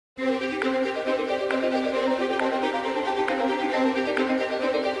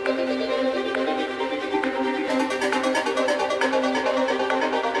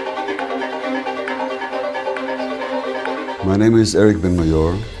My name is Eric Ben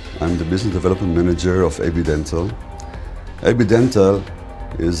Mayor. I'm the Business Development Manager of AB Dental. AB Dental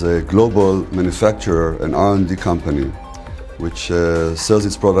is a global manufacturer and R&D company which sells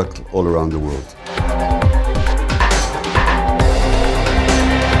its product all around the world.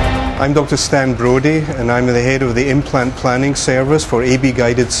 I'm Dr. Stan Brody, and I'm the head of the implant planning service for AB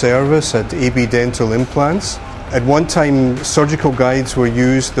Guided Service at AB Dental Implants. At one time, surgical guides were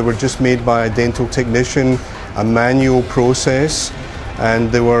used that were just made by a dental technician, a manual process,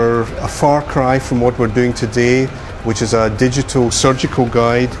 and they were a far cry from what we're doing today, which is a digital surgical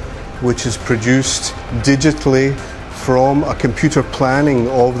guide which is produced digitally from a computer planning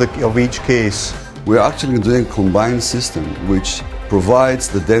of each case. We're actually doing a combined system which provides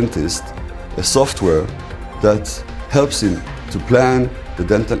the dentist a software that helps him to plan the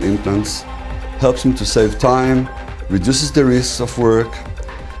dental implants, helps him to save time, reduces the risks of work,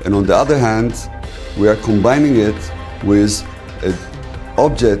 and on the other hand, we are combining it with an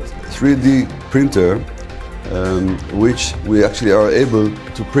Objet 3D printer, which we actually are able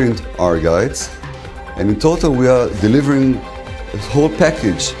to print our guides. And in total, we are delivering a whole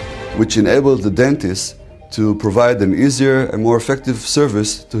package which enables the dentist to provide an easier and more effective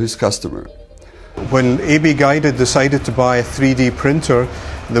service to his customer. When AB Guided decided to buy a 3D printer,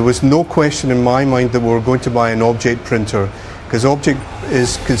 there was no question in my mind that we were going to buy an Objet printer, because Objet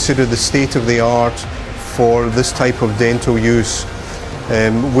is considered the state of the art for this type of dental use.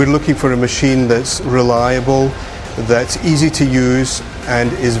 We're looking for a machine that's reliable, that's easy to use,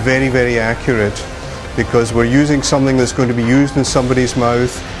 and is very, very accurate, because we're using something that's going to be used in somebody's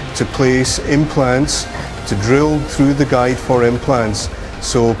mouth to place implants, to drill through the guide for implants.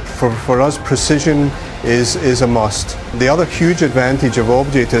 So for us, precision is a must. The other huge advantage of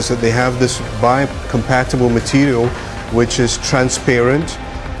Objet is that they have this biocompatible material which is transparent,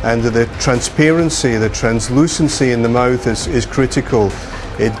 and the transparency, the translucency in the mouth is critical.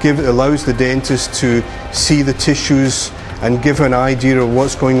 It allows the dentist to see the tissues and give an idea of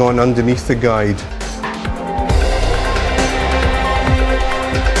what's going on underneath the guide.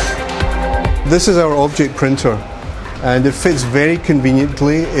 This is our Objet printer, and it fits very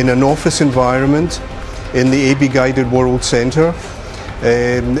conveniently in an office environment in the AB Guided World Centre.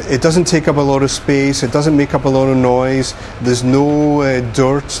 It doesn't take up a lot of space, it doesn't make up a lot of noise, there's no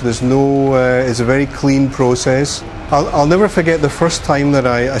dirt, it's a very clean process. I'll never forget the first time that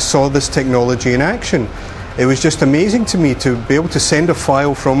I saw this technology in action. It was just amazing to me to be able to send a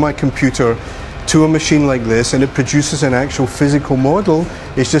file from my computer to a machine like this, and it produces an actual physical model.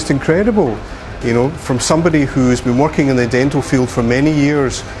 It's just incredible. You know, from somebody who's been working in the dental field for many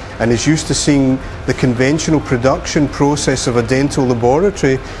years and is used to seeing the conventional production process of a dental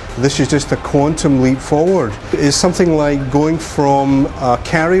laboratory, this is just a quantum leap forward. It's something like going from a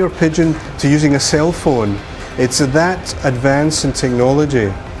carrier pigeon to using a cell phone. It's that advance in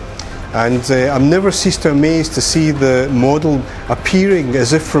technology. And I'm never ceased to amaze to see the model appearing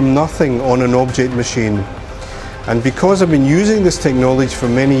as if from nothing on an Objet machine. And because I've been using this technology for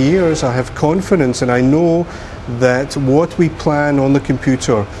many years, I have confidence, and I know that what we plan on the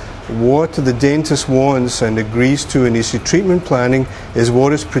computer, what the dentist wants and agrees to in his treatment planning, is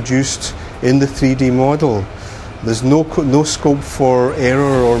what is produced in the 3D model. There's no scope for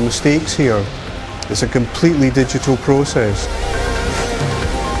error or mistakes here. It's a completely digital process.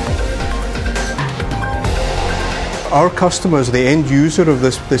 Our customers, the end user of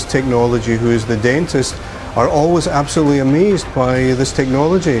this technology, who is the dentist, are always absolutely amazed by this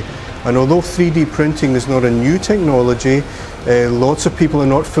technology. And although 3D printing is not a new technology, lots of people are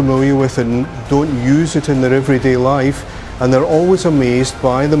not familiar with it and don't use it in their everyday life, and they're always amazed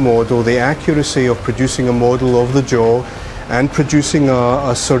by the model, the accuracy of producing a model of the jaw and producing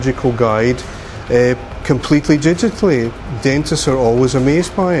a surgical guide completely digitally. Dentists are always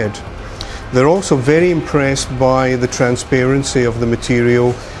amazed by it. They're also very impressed by the transparency of the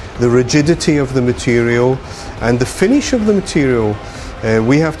material, the rigidity of the material, and the finish of the material.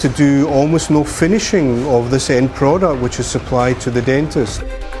 We have to do almost no finishing of this end product which is supplied to the dentist.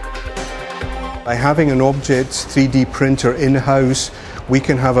 By having an Objet 3D printer in-house, we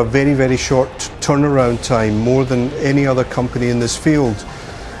can have a very, very short turnaround time, more than any other company in this field.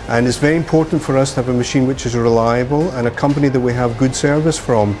 And it's very important for us to have a machine which is reliable and a company that we have good service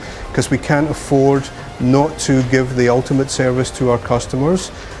from, because we can't afford not to give the ultimate service to our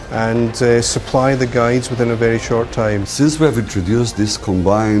customers and supply the guides within a very short time. Since we have introduced this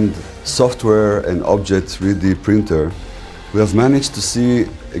combined software and Objet 3D printer, we have managed to see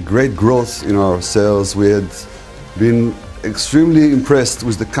a great growth in our sales. We had been extremely impressed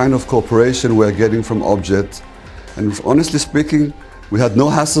with the kind of cooperation we are getting from Objet, and honestly speaking, we had no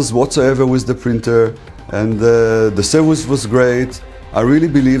hassles whatsoever with the printer. and the service was great. I really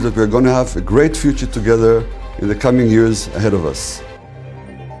believe that we're going to have a great future together in the coming years ahead of us.